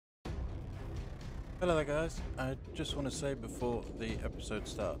Hello there guys, I just want to say before the episode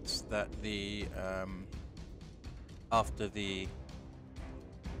starts that after the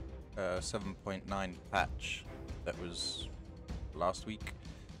 7.9 patch that was last week,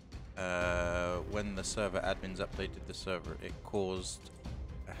 when the server admins updated the server, it caused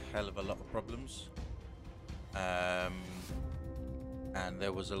a hell of a lot of problems, and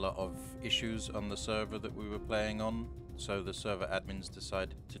there was a lot of issues on the server that we were playing on, so the server admins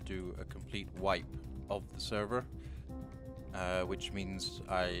decided to do a complete wipe of the server, which means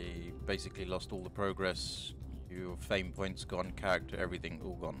I basically lost all the progress, your fame points gone, character, everything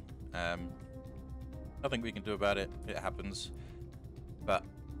all gone. Nothing we can do about it, it happens, but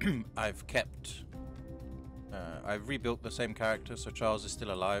I've rebuilt the same character, so Charles is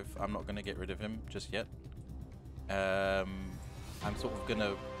still alive. I'm not going to get rid of him just yet. I'm sort of going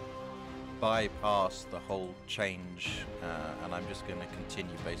to bypass the whole change, and I'm just going to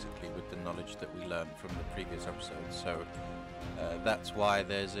continue basically with the knowledge that we learned from the previous episodes. So that's why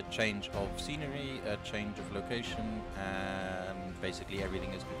there's a change of scenery, a change of location, and basically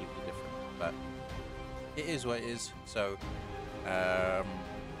everything is completely different. But it is what it is. So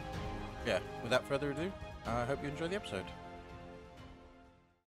yeah, without further ado, I hope you enjoy the episode.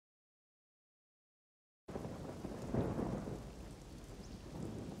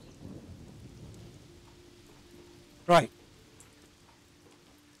 Right.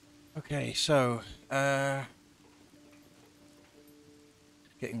 Okay, so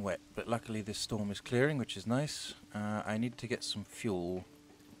getting wet, but luckily this storm is clearing, which is nice. I need to get some fuel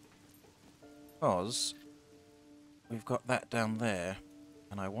because we've got that down there,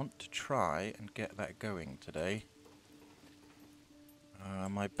 and I want to try and get that going today.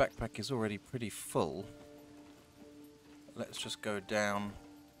 My backpack is already pretty full. Let's just go down,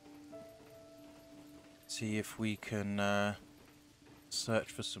 see if we can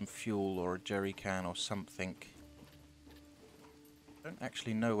search for some fuel or a jerry can or something. I don't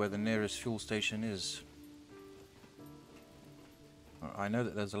actually know where the nearest fuel station is. I know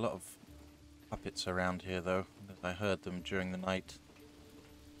that there's a lot of puppets around here though. I heard them during the night.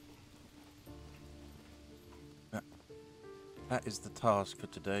 That is the task for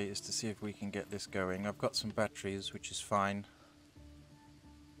today, is to see if we can get this going. I've got some batteries, which is fine.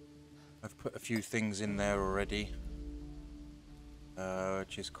 I've put a few things in there already,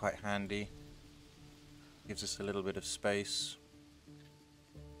 which is quite handy. Gives us a little bit of space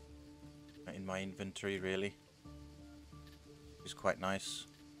in my inventory, really, which is quite nice.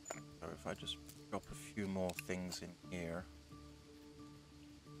 So if I just drop a few more things in here,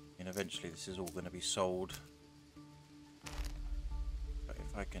 and eventually this is all going to be sold. But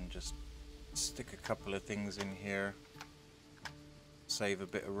if I can just stick a couple of things in here, save a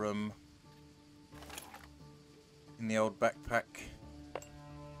bit of room in the old backpack.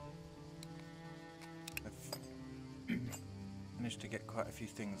 I've managed to get quite a few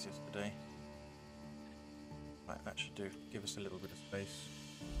things yesterday. Right, that should do. Give us a little bit of space.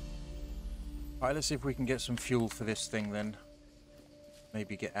 Right, let's see if we can get some fuel for this thing then.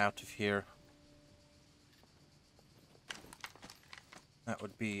 Maybe get out of here. That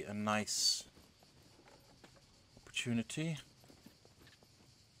would be a nice opportunity.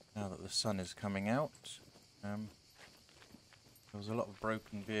 Now that the sun is coming out. There's a lot of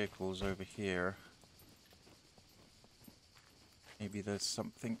broken vehicles over here. Maybe there's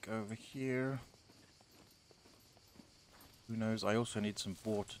something over here. Who knows? I also need some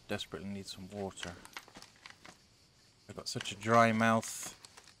water. Desperately need some water. I've got such a dry mouth.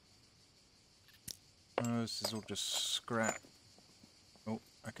 Oh, this is all just scrap. Oh,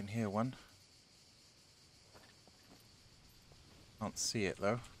 I can hear one. Can't see it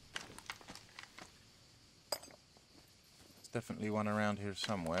though. There's definitely one around here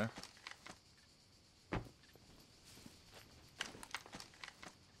somewhere.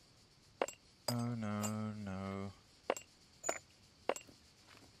 Oh no, no.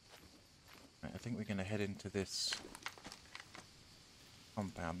 Right, I think we're going to head into this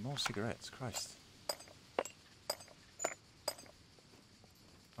compound. More cigarettes, Christ.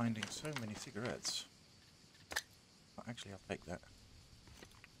 Finding so many cigarettes. Oh, actually, I'll take that.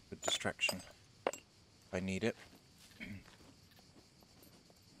 Good distraction. If I need it.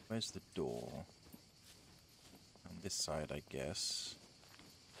 Where's the door? On this side, I guess.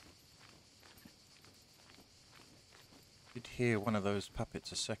 Did hear one of those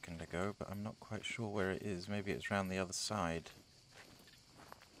puppets a second ago, but I'm not quite sure where it is. Maybe it's round the other side.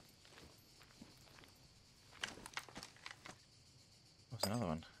 There's another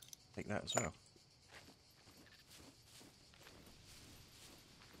one. Take that as well.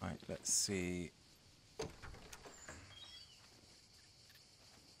 Right, let's see.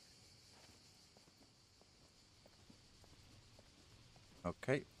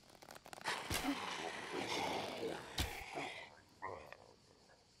 Okay.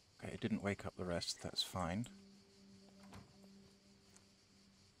 Okay, it didn't wake up the rest. That's fine.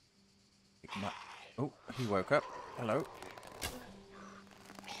 Oh, he woke up. Hello.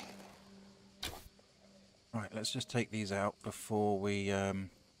 Right, let's just take these out before we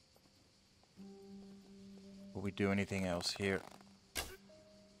do anything else here.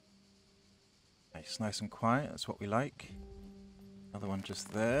 Nice and quiet. That's what we like. Another one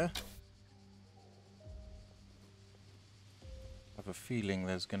just there. I have a feeling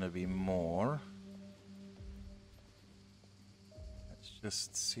there's going to be more. Let's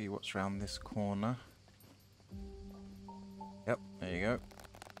just see what's around this corner. Yep, there you go.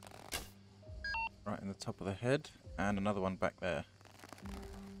 Right in the top of the head. And another one back there.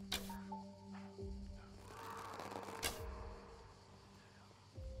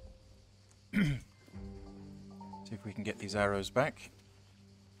 See if we can get these arrows back.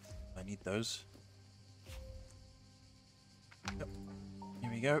 I need those. Yep.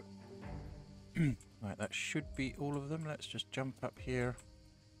 Here we go. Right, that should be all of them. Let's just jump up here.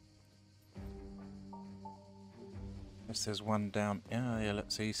 Yes, there's one down. Yeah,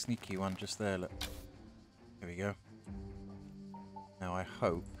 let's see. Sneaky one just there. Look. There we go. Now I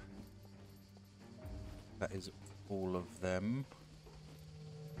hope that is all of them.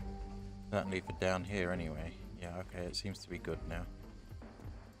 Certainly for down here anyway. Yeah, okay, it seems to be good now.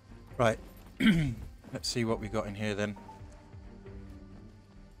 Right. Let's see what we got in here then.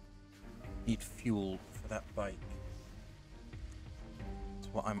 Need fuel for that bike.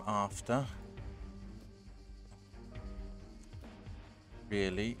 That's what I'm after.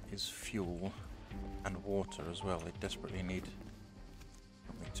 Really is fuel and water as well. They desperately need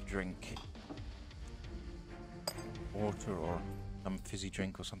something to drink. Water or some fizzy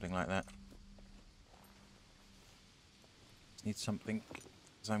drink or something like that. Just need something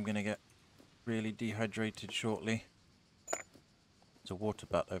because I'm going to get really dehydrated shortly. There's a water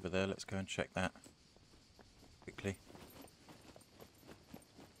butt over there. Let's go and check that quickly.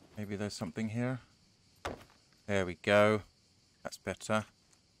 Maybe there's something here. There we go. That's better.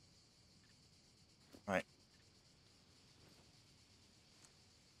 Right.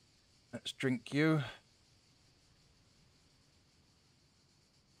 Let's drink you.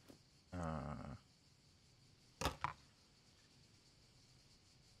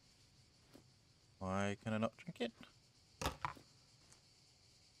 Why can I not drink it?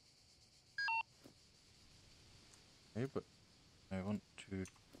 Okay, but I want to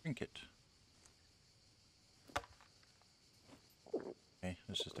drink it. Okay,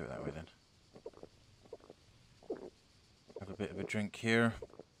 let's just do it that way then. Have a bit of a drink here.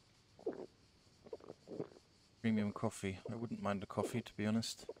 Premium coffee. I wouldn't mind a coffee, to be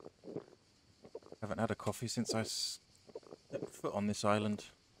honest. Haven't had a coffee since I set foot on this island.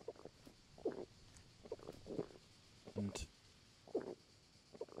 And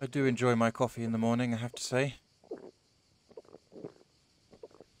I do enjoy my coffee in the morning, I have to say.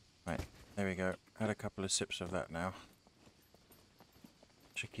 Right, there we go. Had a couple of sips of that now.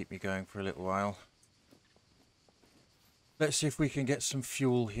 Should keep me going for a little while. Let's see if we can get some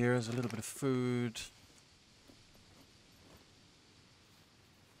fuel here as a little bit of food.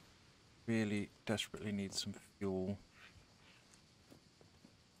 Really desperately need some fuel.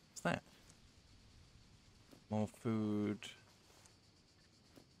 What's that? More food.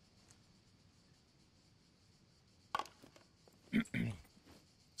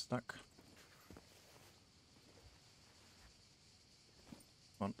 Stuck.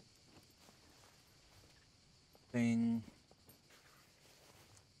 One thing.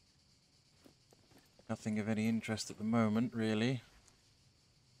 Nothing of any interest at the moment, really.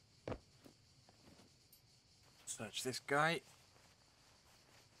 Search this guy.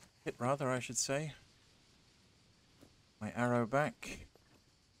 Hit rather, I should say. My arrow back.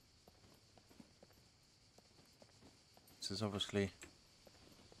 This is obviously,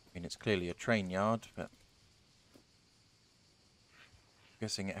 I mean, it's clearly a train yard, but I'm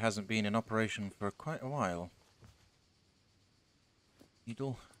guessing it hasn't been in operation for quite a while.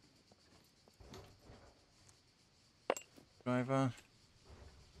 Needle. Driver.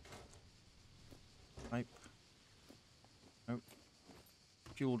 Pipe. Nope.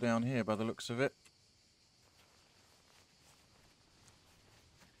 Fuel down here by the looks of it.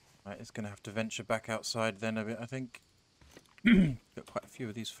 Right, it's going to have to venture back outside then a bit, I think. Got quite a few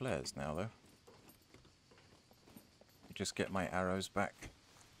of these flares now, though. Just get my arrows back.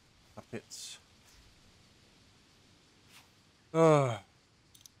 Puppets. Oh.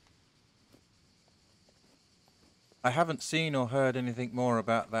 I haven't seen or heard anything more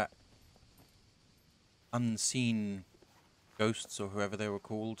about that unseen ghosts or whoever they were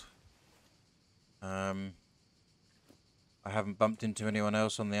called. I haven't bumped into anyone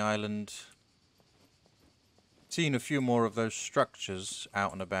else on the island. Seen a few more of those structures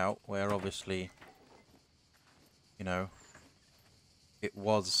out and about where obviously, you know, it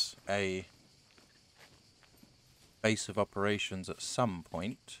was a base of operations at some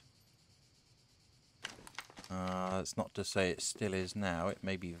point. That's not to say it still is now. It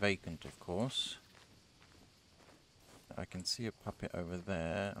may be vacant, of course. I can see a puppet over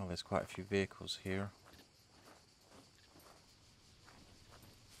there. Oh, there's quite a few vehicles here.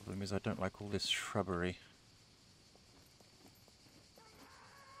 Problem is I don't like all this shrubbery.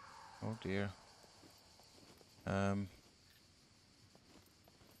 Oh dear. Oh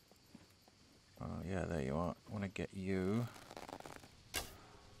yeah, there you are. I want to get you.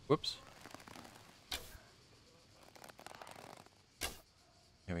 Whoops.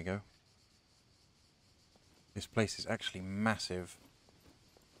 Here we go. This place is actually massive.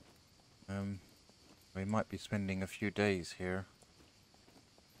 We might be spending a few days here.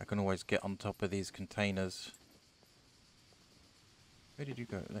 I can always get on top of these containers. Where did you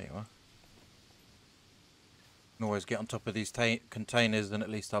go? There you are. I can always get on top of these containers, and at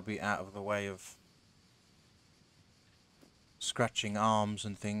least I'll be out of the way of scratching arms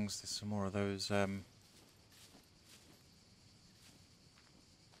and things. There's some more of those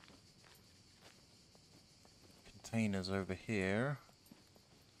containers over here.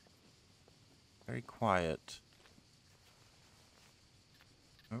 Very quiet.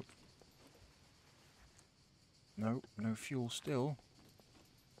 Nope. Nope, no fuel still.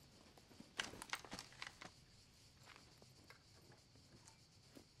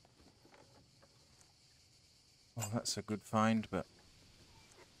 Well, that's a good find, but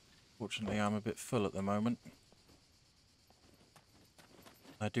fortunately I'm a bit full at the moment.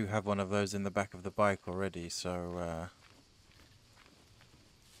 I do have one of those in the back of the bike already, so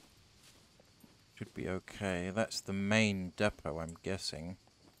should be okay. That's the main depot, I'm guessing.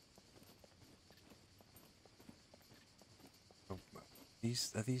 Oh,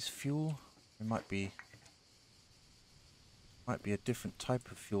 are these fuel? It might be a different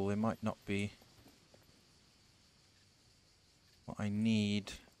type of fuel. They might not be what I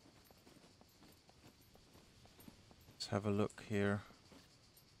need. Let's have a look here.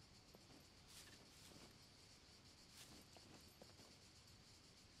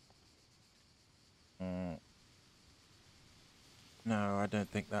 No, I don't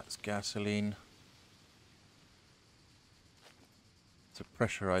think that's gasoline. It's a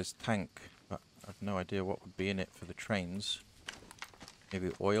pressurized tank, but I've no idea what would be in it for the trains.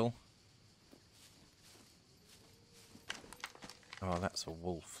 Maybe oil? Oh, that's a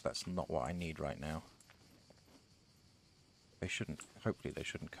wolf. That's not what I need right now. They shouldn't, hopefully they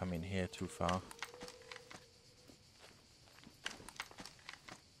shouldn't come in here too far.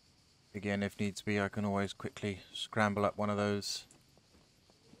 Again, if needs be, I can always quickly scramble up one of those.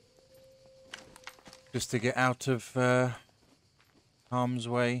 Just to get out of harm's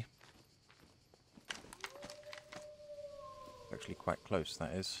way. Actually quite close,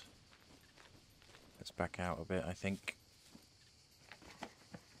 that is. Let's back out a bit, I think.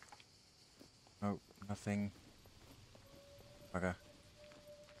 Oh, nothing. Bugger.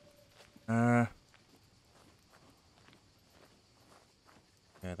 Yeah,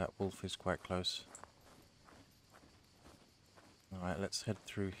 that wolf is quite close. Alright, let's head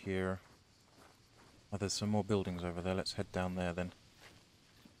through here. Oh, there's some more buildings over there. Let's head down there then.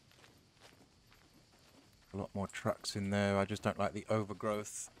 A lot more trucks in there. I just don't like the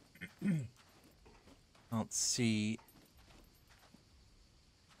overgrowth. Can't see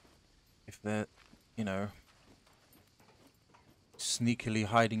if they're, you know, sneakily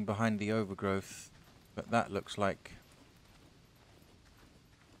hiding behind the overgrowth. But that looks like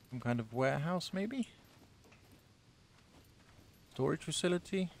some kind of warehouse, maybe? Storage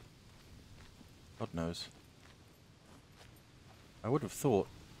facility? God knows. I would have thought,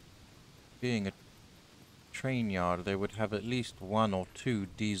 being a train yard, they would have at least 1 or 2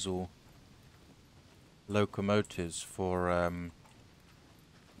 diesel locomotives for,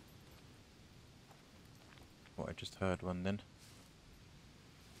 what, I just heard one then.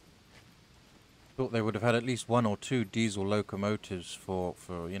 Thought they would have had at least 1 or 2 diesel locomotives for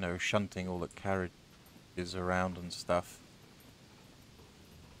you know, shunting all the carriages around and stuff.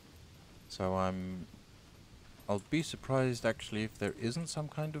 So I'll be surprised actually if there isn't some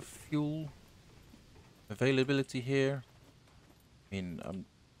kind of fuel availability here. I mean,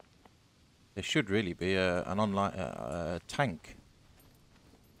 there should really be an online tank,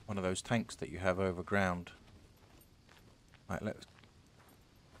 one of those tanks that you have overground. Right, let's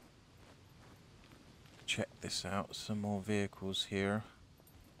check this out. Some more vehicles here.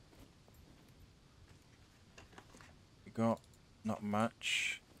 We got not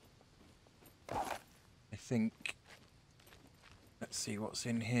much. I think. Let's see what's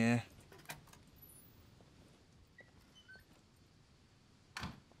in here.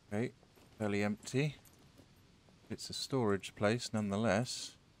 Okay, fairly empty. It's a storage place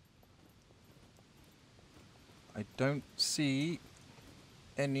nonetheless. I don't see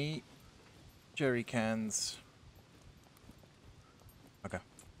any jerry cans. Okay.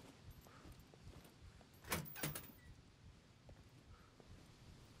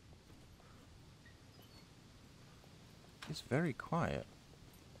 It's very quiet.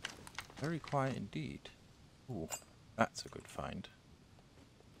 Very quiet indeed. Ooh, that's a good find.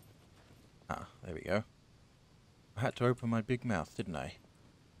 Ah, there we go. I had to open my big mouth, didn't I?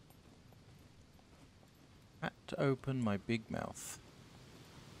 Had to open my big mouth.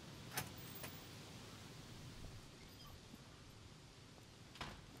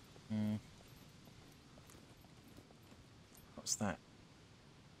 What's that?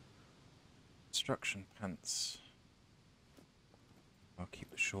 Construction pants. I'll keep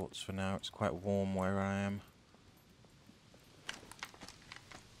the shorts for now. It's quite warm where I am.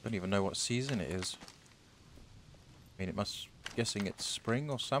 Don't even know what season it is. I mean, it must... guessing it's spring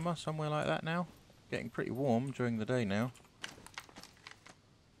or summer, somewhere like that now. Getting pretty warm during the day now.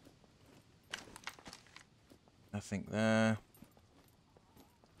 Nothing there.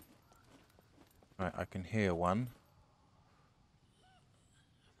 Right, I can hear one.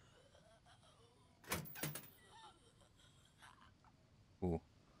 Ooh.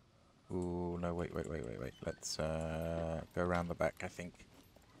 Ooh, no, wait. Let's go around the back, I think.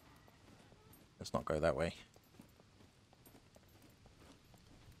 Let's not go that way.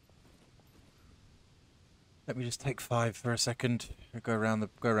 Let me just take 5 for a second. Go around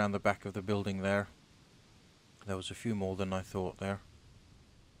the back of the building there. There was a few more than I thought there.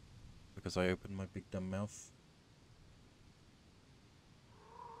 Because I opened my big dumb mouth.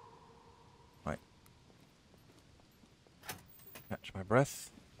 Right. Catch my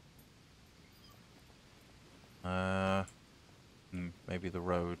breath. Maybe the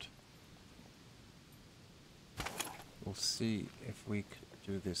road. We'll see if we could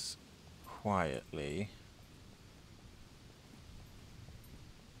do this quietly.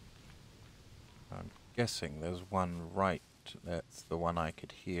 I'm guessing there's one right. That's the one I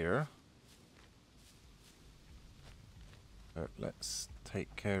could hear. So let's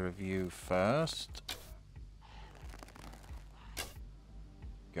take care of you first.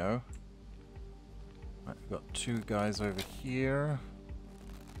 Go. Right, we've got 2 guys over here.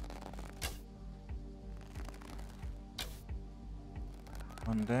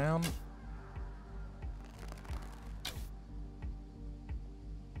 One down.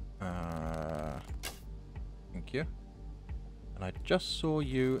 Thank you. And I just saw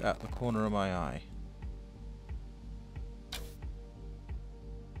you at the corner of my eye.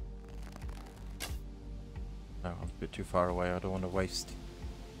 No, I'm a bit too far away. I don't want to waste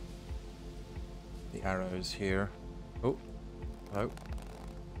the arrows here. Oh, hello.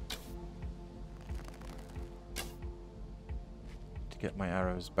 To get my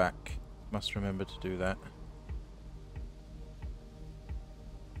arrows back. Must remember to do that.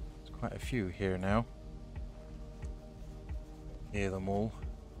 There's quite a few here now. Hear them all.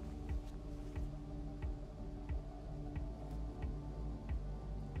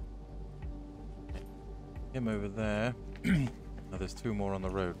 Him over there. Oh, there's 2 more on the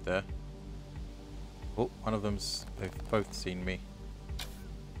road there. Oh, one of them's... they've both seen me.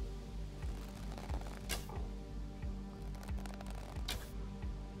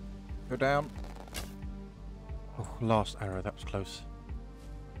 Go down. Oh, last arrow, that was close.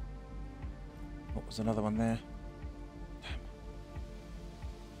 What was another one there? Damn.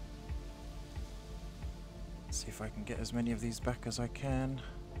 Let's see if I can get as many of these back as I can.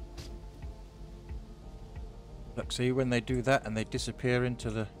 Look, see, when they do that and they disappear into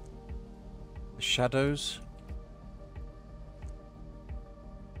the shadows,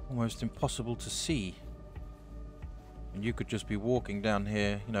 almost impossible to see. And you could just be walking down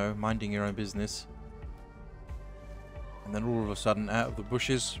here, you know, minding your own business, and then all of a sudden, out of the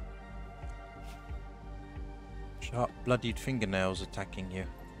bushes, sharp, bloodied fingernails attacking you.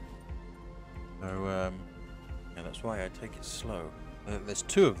 So, yeah, that's why I take it slow. There's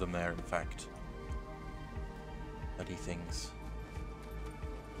 2 of them there, in fact. Bloody things.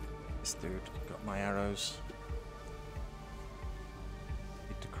 This dude got my arrows.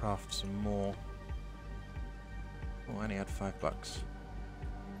 Need to craft some more. Oh, I only had $5.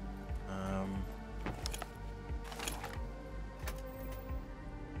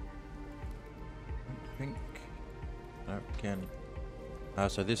 Don't think. No, again.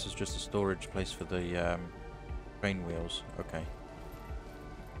 So this is just a storage place for the train wheels. Okay.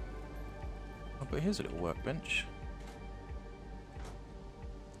 Oh, but here's a little workbench.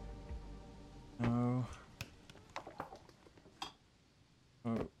 No.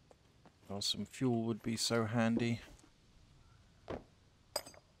 Oh. Well, some fuel would be so handy.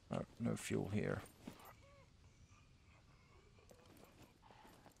 Oh, no fuel here.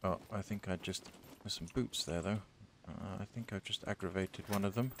 Oh, I think I just... There's some boots there, though. I think I've just aggravated one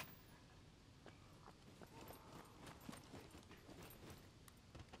of them.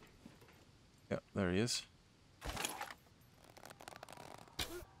 Yep, there he is.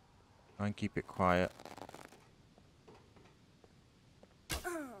 Try and keep it quiet.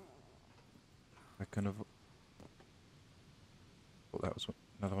 I can avoid... Oh, that was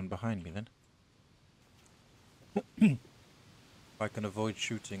another one behind me, then. If I can avoid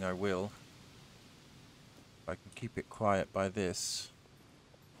shooting, I will. If I can keep it quiet by this,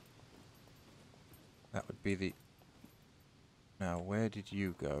 that would be the... Now, where did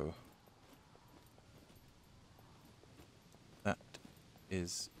you go? That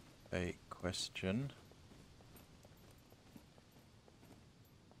is a question.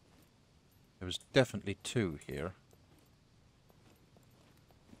 There was definitely two here.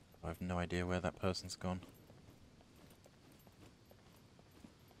 I have no idea where that person's gone.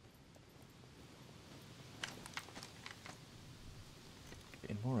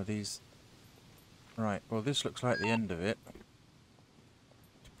 Getting more of these. Right, well this looks like the end of it.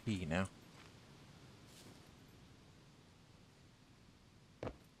 To pee now. You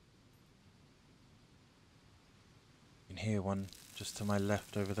can hear one just to my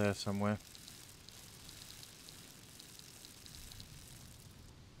left over there somewhere.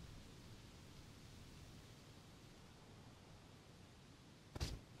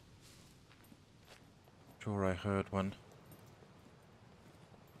 Sure, I heard one.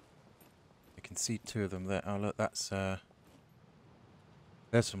 I can see two of them there. Oh look, that's there's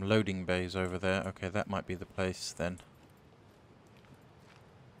some loading bays over there. Okay, that might be the place then.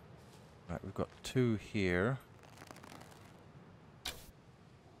 Right, we've got two here.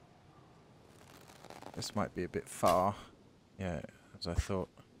 This might be a bit far. Yeah, as I thought.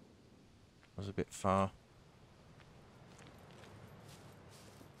 It was a bit far.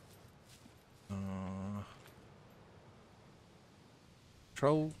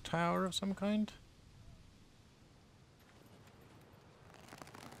 Control tower of some kind?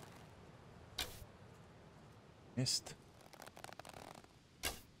 Missed.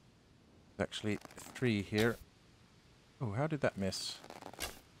 There's actually three here. Oh, how did that miss?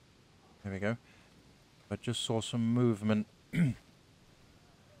 There we go. I just saw some movement. In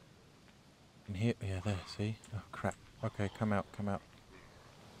here, yeah, there, see? Oh, crap. Okay, come out, come out.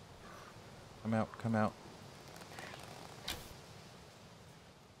 Come out, come out.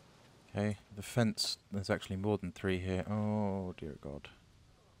 Okay, the fence, there's actually more than three here. Oh, dear God.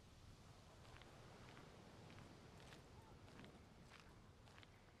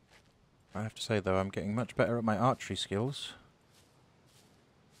 I have to say, though, I'm getting much better at my archery skills.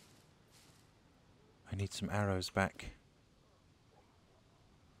 I need some arrows back.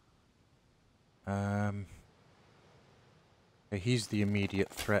 Okay, he's the immediate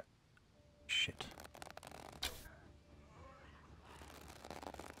threat. Shit.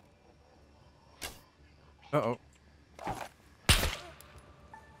 Uh-oh.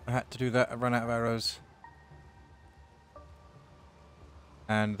 I had to do that. I ran out of arrows.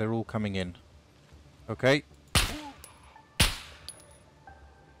 And they're all coming in. Okay.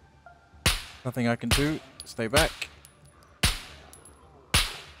 Nothing I can do. Stay back.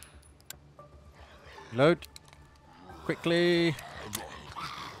 Load. Quickly.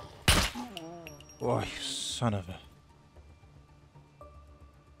 Oh, you son of a...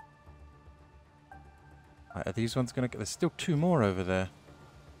 Right, are these ones gonna get... There's still two more over there.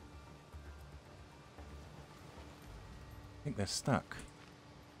 I think they're stuck.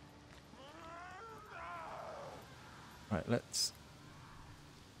 Right, let's...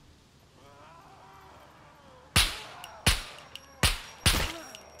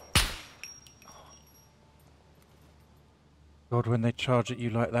 God, when they charge at you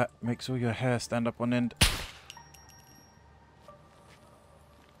like that, makes all your hair stand up on end.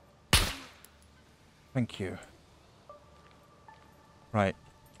 Thank you. Right.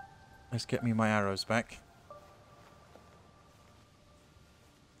 Let's get me my arrows back.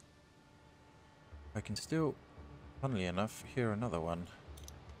 I can still, funnily enough, hear another one.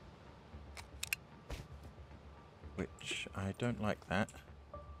 Which, I don't like that.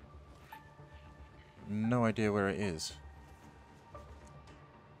 No idea where it is.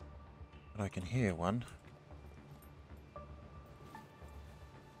 I can hear one.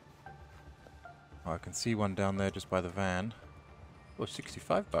 Oh, I can see one down there just by the van. Oh,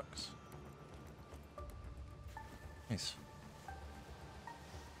 $65. Nice.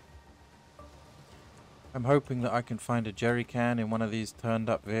 I'm hoping that I can find a jerry can in one of these turned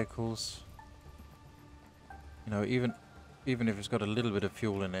up vehicles. You know, even if it's got a little bit of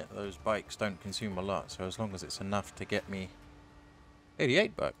fuel in it, those bikes don't consume a lot. So as long as it's enough to get me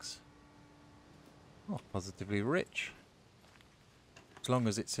 $88. Oh, positively rich. As long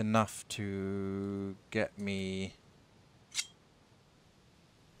as it's enough to get me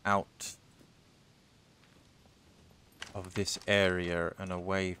out of this area and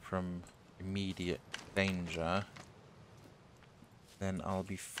away from immediate danger, then I'll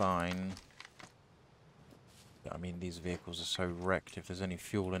be fine. I mean, these vehicles are so wrecked. If there's any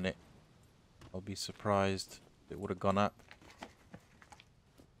fuel in it, I'll be surprised if it would have gone up.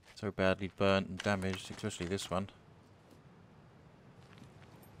 So badly burnt and damaged, especially this one.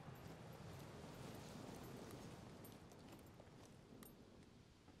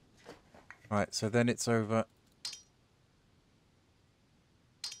 Right, so then it's over.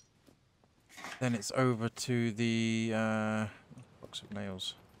 Then it's over to the box of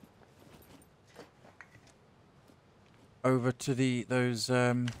nails. Over to those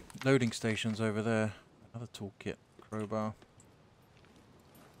loading stations over there. Another toolkit, crowbar.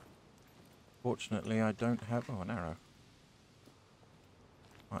 Fortunately, I don't have an arrow.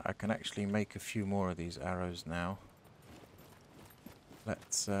 Right, I can actually make a few more of these arrows now.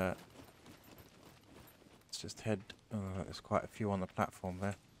 Let's just head. Oh, there's quite a few on the platform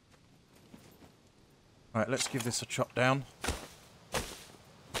there. Right, let's give this a chop down.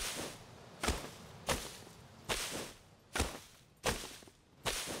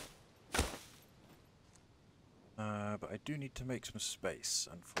 But I do need to make some space,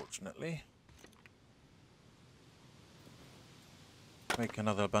 unfortunately. Make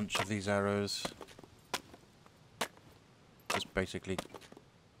another bunch of these arrows. Just basically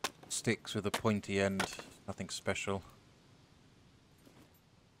sticks with a pointy end, nothing special.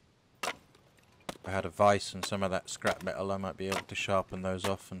 If I had a vise and some of that scrap metal, I might be able to sharpen those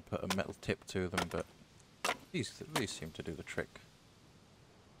off and put a metal tip to them, but these seem to do the trick.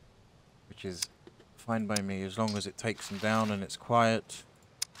 Which is fine by me, as long as it takes them down and it's quiet.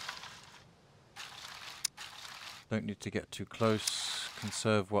 Don't need to get too close,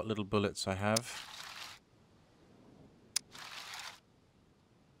 conserve what little bullets I have.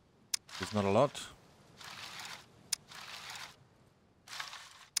 There's not a lot.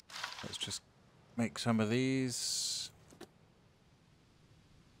 Let's just make some of these.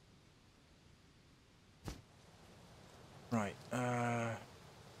 Right, I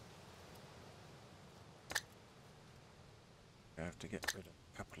have to get rid of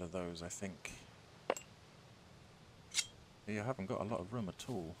a couple of those, I think. Yeah, I haven't got a lot of room at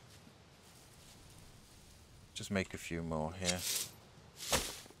all. Just make a few more here.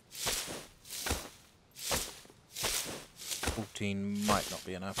 14 might not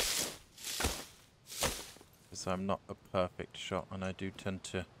be enough. Because I'm not a perfect shot and I do tend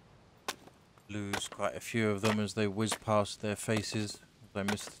to lose quite a few of them as they whiz past their faces. As I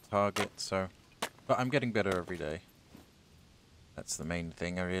miss the target, so... But I'm getting better every day. That's the main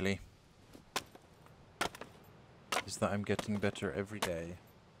thing, really. Is that I'm getting better every day.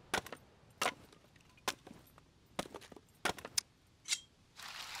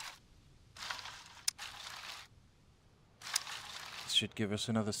 This should give us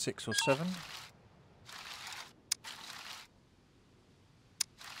another 6 or 7.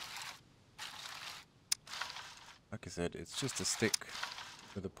 Like I said, it's just a stick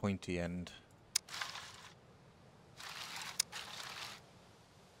with a pointy end.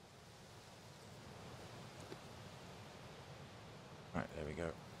 Right, there we go.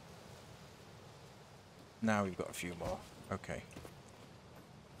 Now we've got a few more. Okay.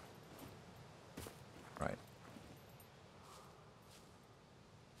 Right.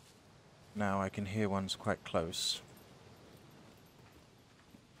 Now I can hear ones quite close.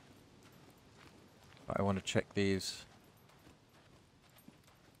 But I want to check these.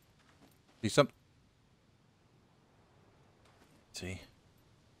 See?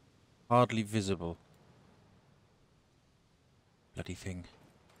 Hardly visible. Bloody thing.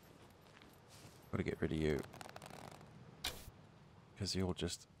 Gotta get rid of you. Because you're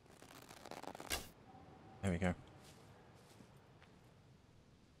just... There we go.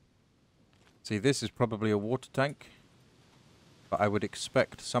 See, this is probably a water tank. But I would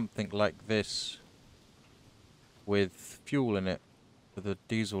expect something like this with fuel in it for the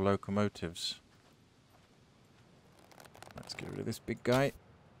diesel locomotives. Let's get rid of this big guy.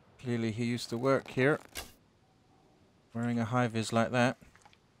 Clearly he used to work here. Wearing a high-vis like that.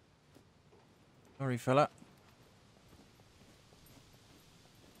 Sorry, fella.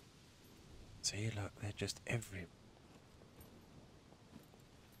 See, look, they're just everywhere.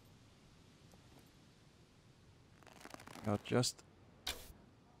 They're just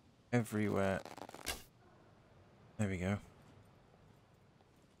everywhere. There we go.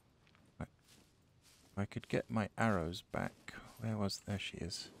 Right. If I could get my arrows back. Where was... There she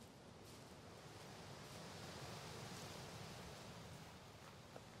is.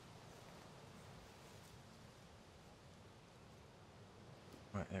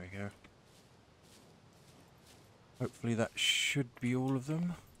 Right, there we go. Hopefully that should be all of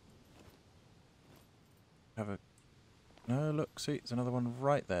them. Have a... No, look, see, there's another one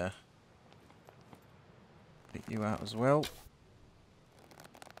right there. Take you out as well.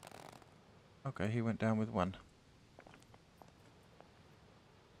 Okay, he went down with one.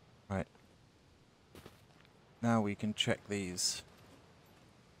 Right. Now we can check these.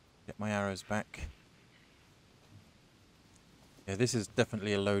 Get my arrows back. Yeah, this is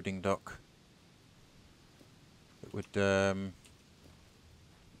definitely a loading dock. It would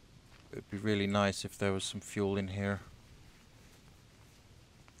be really nice if there was some fuel in here.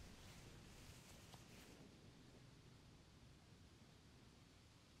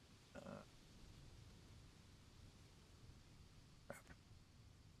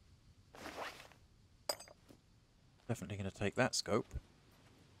 Definitely going to take that scope.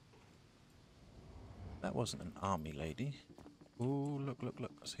 That wasn't an army lady. Oh, look, look,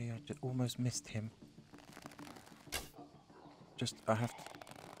 look. See, I just almost missed him. Just, I have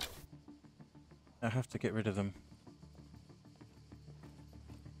to get rid of them.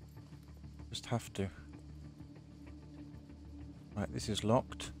 Just have to. Right, this is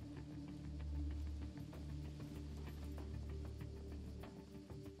locked.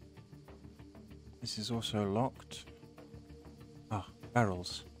 This is also locked. Ah,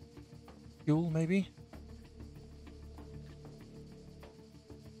 barrels. Fuel, maybe?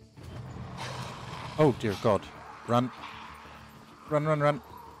 Oh, dear God. Run. Run, run, run.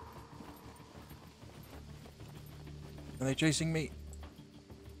 Are they chasing me?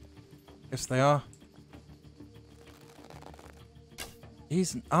 Yes, they are.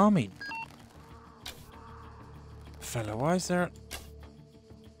 He's an army fellow. Why is there an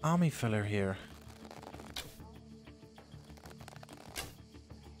army fellow here?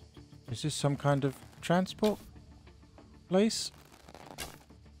 Is this some kind of transport place?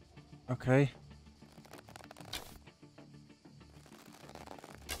 Okay.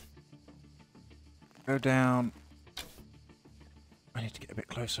 Go down. I need to get a bit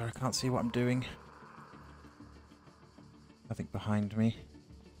closer. I can't see what I'm doing. Nothing behind me.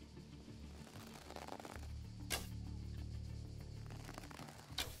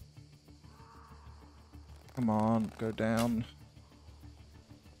 Come on, go down.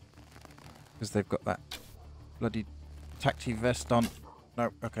 Because they've got that bloody tacti vest on.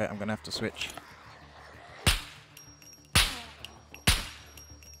 No, okay, I'm going to have to switch.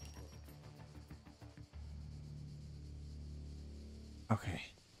 Okay.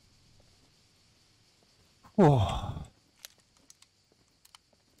 Whoa.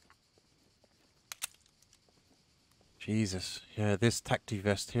 Jesus. Yeah, this tacti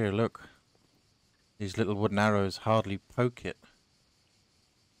vest here, look. These little wooden arrows hardly poke it.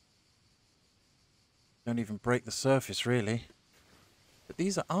 Don't even break the surface, really. But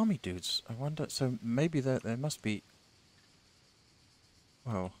these are army dudes. I wonder, so maybe there must be...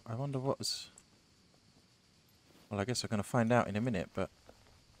 Well, I wonder what's... Well, I guess I'm going to find out in a minute, but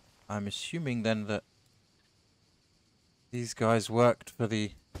I'm assuming then that these guys worked for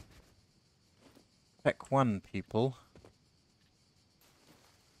the Tech 1 people.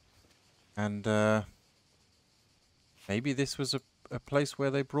 And maybe this was a place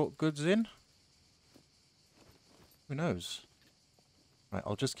where they brought goods in? Who knows? Right,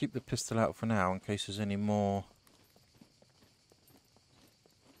 I'll just keep the pistol out for now in case there's any more.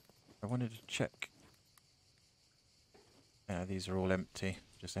 I wanted to check. Yeah, these are all empty.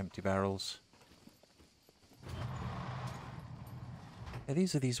 Just empty barrels. Yeah,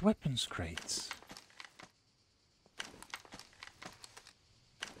 these are these weapons crates.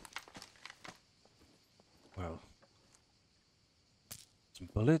 Well. Some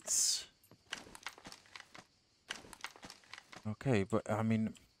bullets. Okay, but I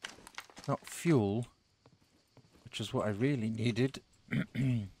mean, not fuel, which is what I really needed. But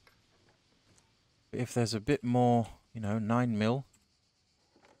if there's a bit more, you know, 9mm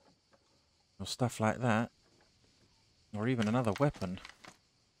or stuff like that, or even another weapon.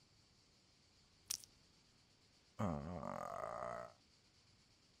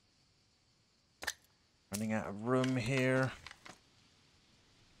 Running out of room here.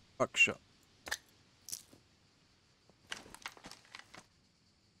 Buckshot.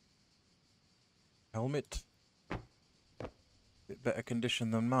 Helmet. Bit better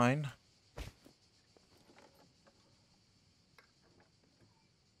condition than mine.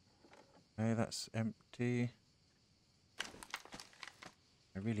 Okay, that's empty.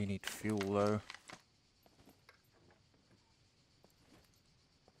 I really need fuel though.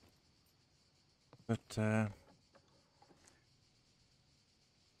 But,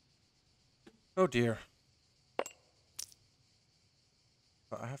 oh dear.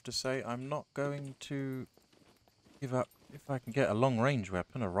 But I have to say, I'm not going to give up. If I can get a long-range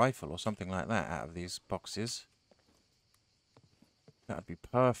weapon, a rifle or something like that out of these boxes, that would be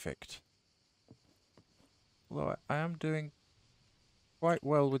perfect. Although I am doing quite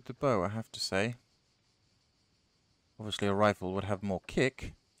well with the bow, I have to say. Obviously a rifle would have more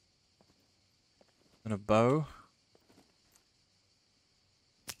kick than a bow.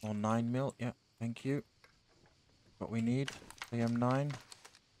 Or 9mm, yeah, thank you. What we need, AM9.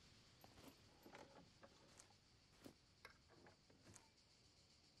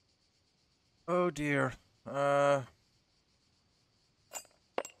 Oh dear. No,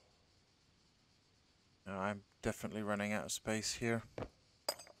 I'm definitely running out of space here.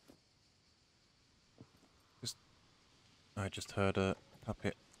 I just heard a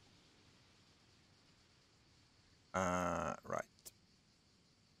puppet. Right.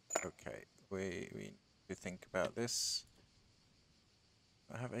 Okay, we need to think about this.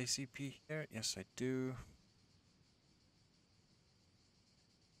 Do I have ACP here? Yes, I do.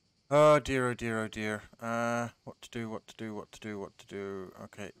 Oh dear, oh dear, oh dear. What to do, what to do, what to do, what to do.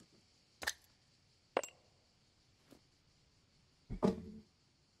 Okay.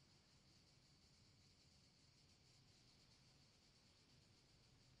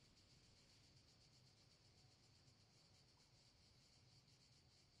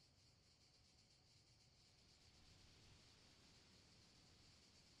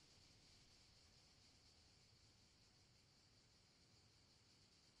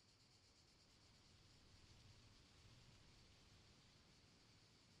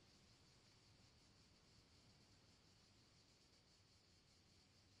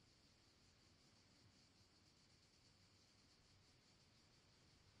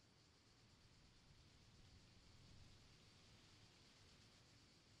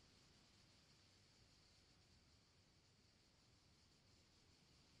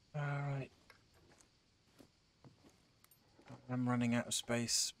 Alright. I'm running out of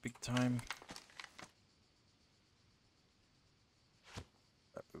space, big time.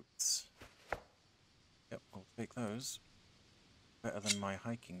 Boots. Yep, I'll take those. Better than my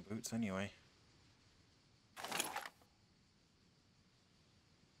hiking boots anyway.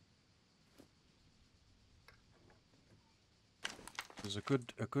 It was a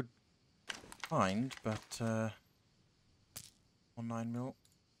good find, but on 9mm.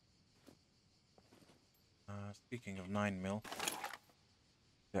 Speaking of 9mm,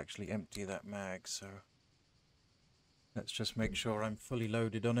 actually empty that mag, so let's just make sure I'm fully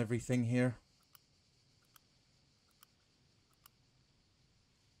loaded on everything here.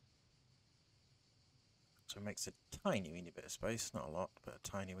 So it makes a tiny weeny bit of space, not a lot, but a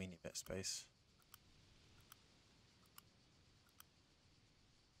tiny weeny bit of space.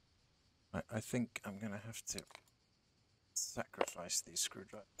 Right, I think I'm going to have to sacrifice these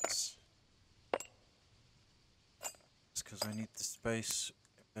screwdrivers. It's because I need the space.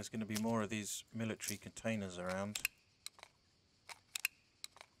 If there's going to be more of these military containers around,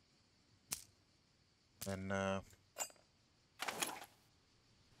 then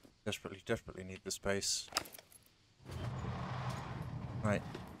desperately need the space. Right.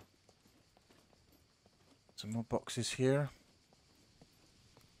 Some more boxes here.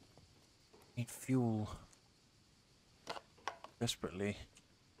 Need fuel. Desperately.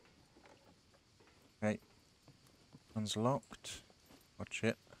 Okay. One's locked. Watch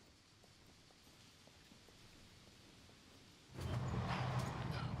it.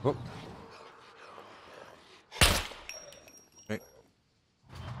 Oh. Okay.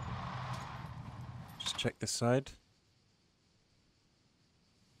 Just check this side.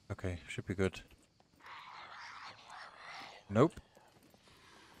 Okay, should be good. Nope.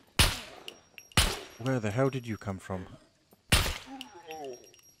 Where the hell did you come from?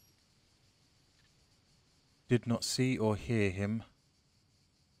 Did not see or hear him.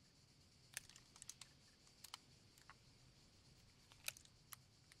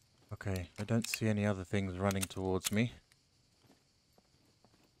 Okay, I don't see any other things running towards me.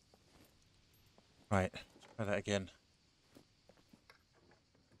 Right, let's try that again.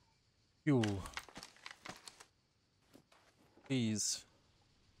 Fuel. Please.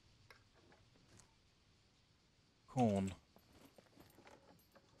 Corn.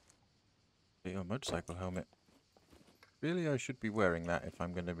 Your motorcycle helmet. Really, I should be wearing that if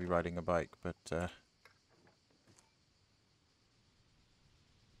I'm going to be riding a bike, but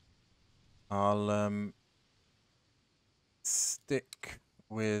I'll stick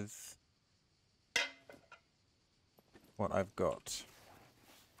with what I've got.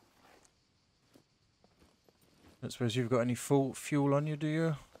 I don't suppose you've got any full fuel on you, do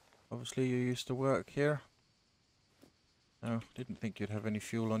you? Obviously you used to work here. No, didn't think you'd have any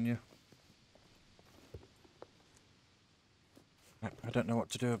fuel on you. I don't know what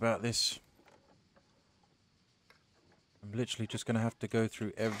to do about this. I'm literally just going to have to go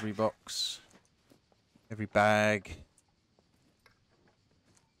through every box, every bag,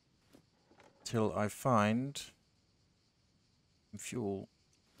 till I find some fuel.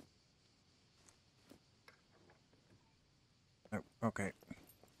 Oh, okay.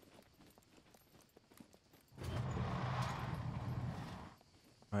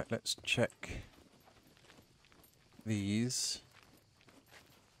 Right, let's check these.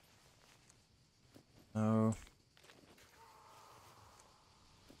 No.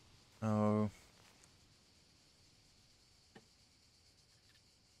 No.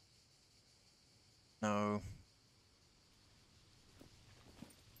 No.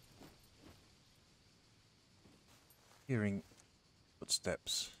 Hearing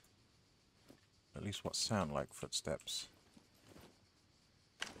footsteps. At least what sound like footsteps.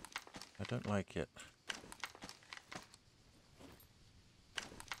 I don't like it.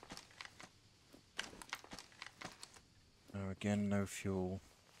 No, again, no fuel.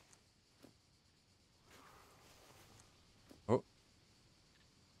 Oh.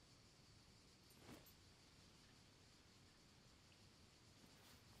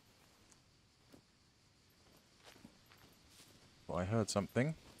 Well, I heard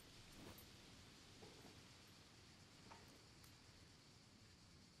something.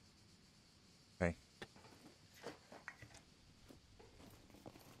 Okay.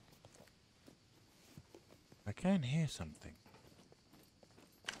 I can hear something.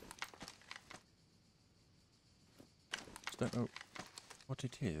 Just don't know what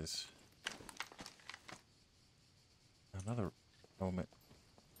it is. Another helmet.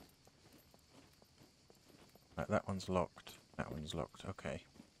 Right, that one's locked. That one's locked. Okay.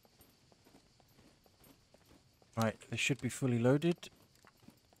 Right, this should be fully loaded.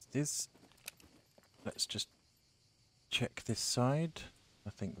 This. Let's just check this side.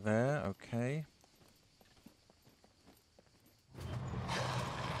 Nothing there. Okay.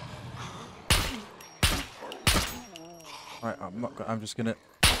 Right, I'm just gonna.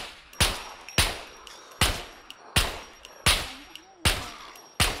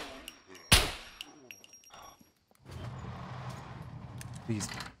 These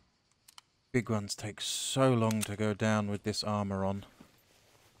big ones take so long to go down with this armor on.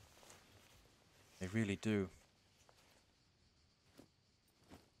 They really do.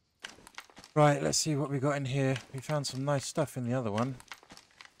 Right, let's see what we got in here. We found some nice stuff in the other one.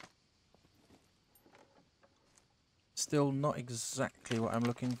 Still not exactly what I'm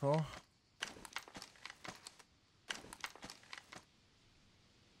looking for.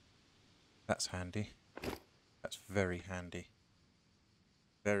 That's handy. That's very handy.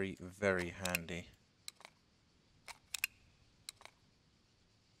 Very, very handy.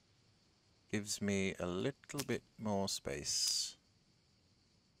 Gives me a little bit more space.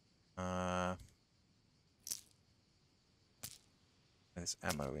 There's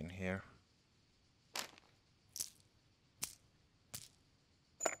ammo in here.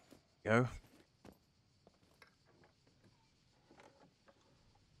 Go.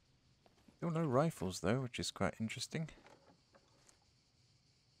 Still no rifles though, which is quite interesting.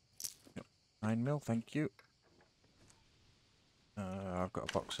 Yep. 9mm, thank you. I've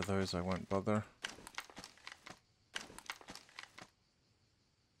got a box of those, I won't bother.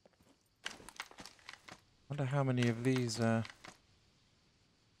 Wonder how many of these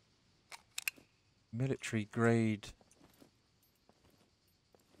military grade,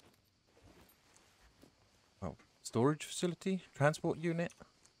 well, storage facility, transport unit.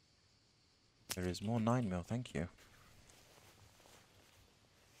 There is more 9mm, thank you.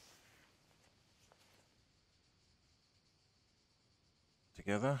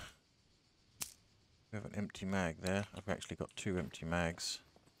 Together. We have an empty mag there. I've actually got 2 empty mags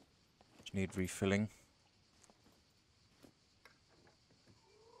which need refilling.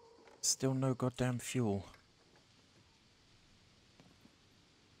 Still no goddamn fuel.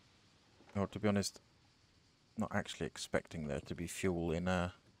 Or to be honest, not actually expecting there to be fuel in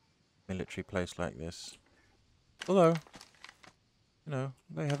a military place like this. Hello. you know,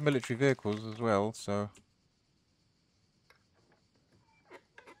 they have military vehicles as well, so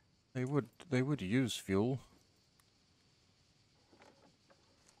they would use fuel.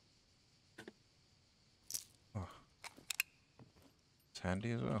 Oh, it's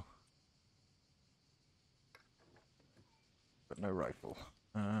handy as well. But no rifle.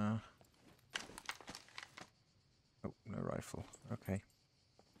 Oh, no rifle. Okay.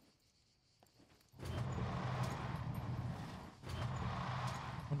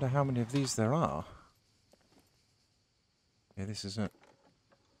 Wonder how many of these there are. Yeah, this is it.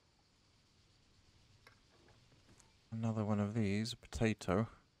 Another one of these, a potato.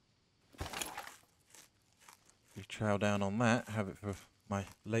 We chow down on that, have it for my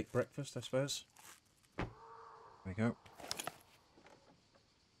late breakfast, I suppose. There we go.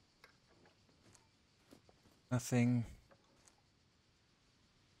 Nothing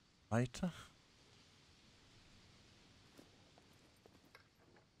lighter.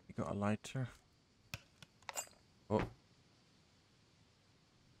 You got a lighter? Oh.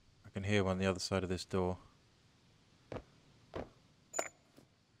 I can hear one on the other side of this door.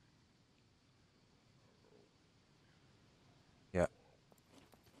 Yeah.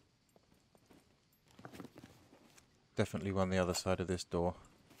 Definitely one on the other side of this door.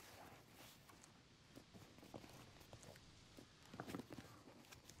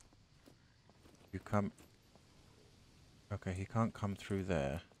 You come... Okay, he can't come through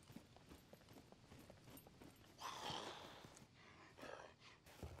there.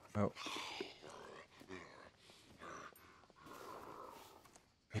 Oh.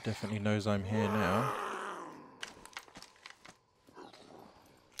 He definitely knows I'm here now.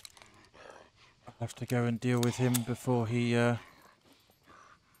 I'll have to go and deal with him before he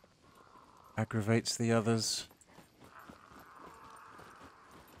aggravates the others.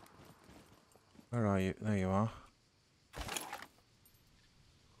 Where are you? There you are.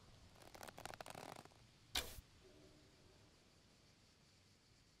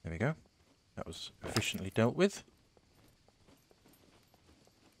 There we go. That was efficiently dealt with.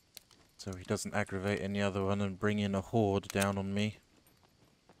 So he doesn't aggravate any other one and bring in a horde down on me.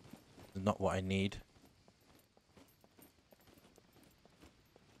 Not what I need.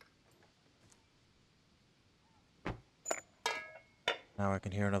 Now I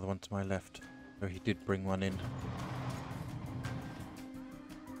can hear another one to my left. So he did bring one in.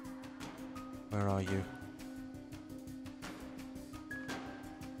 Where are you?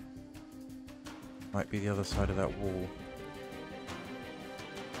 Might be the other side of that wall.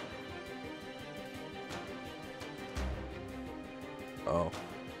 Oh.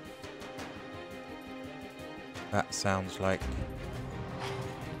 That sounds like...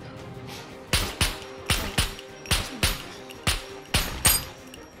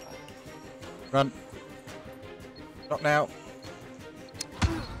 Run. Not now.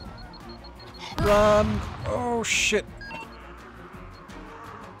 Run! Oh shit!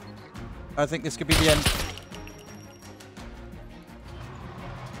 I think this could be the end.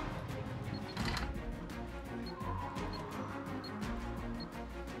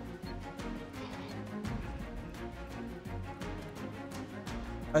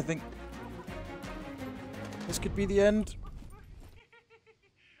 I think this could be the end.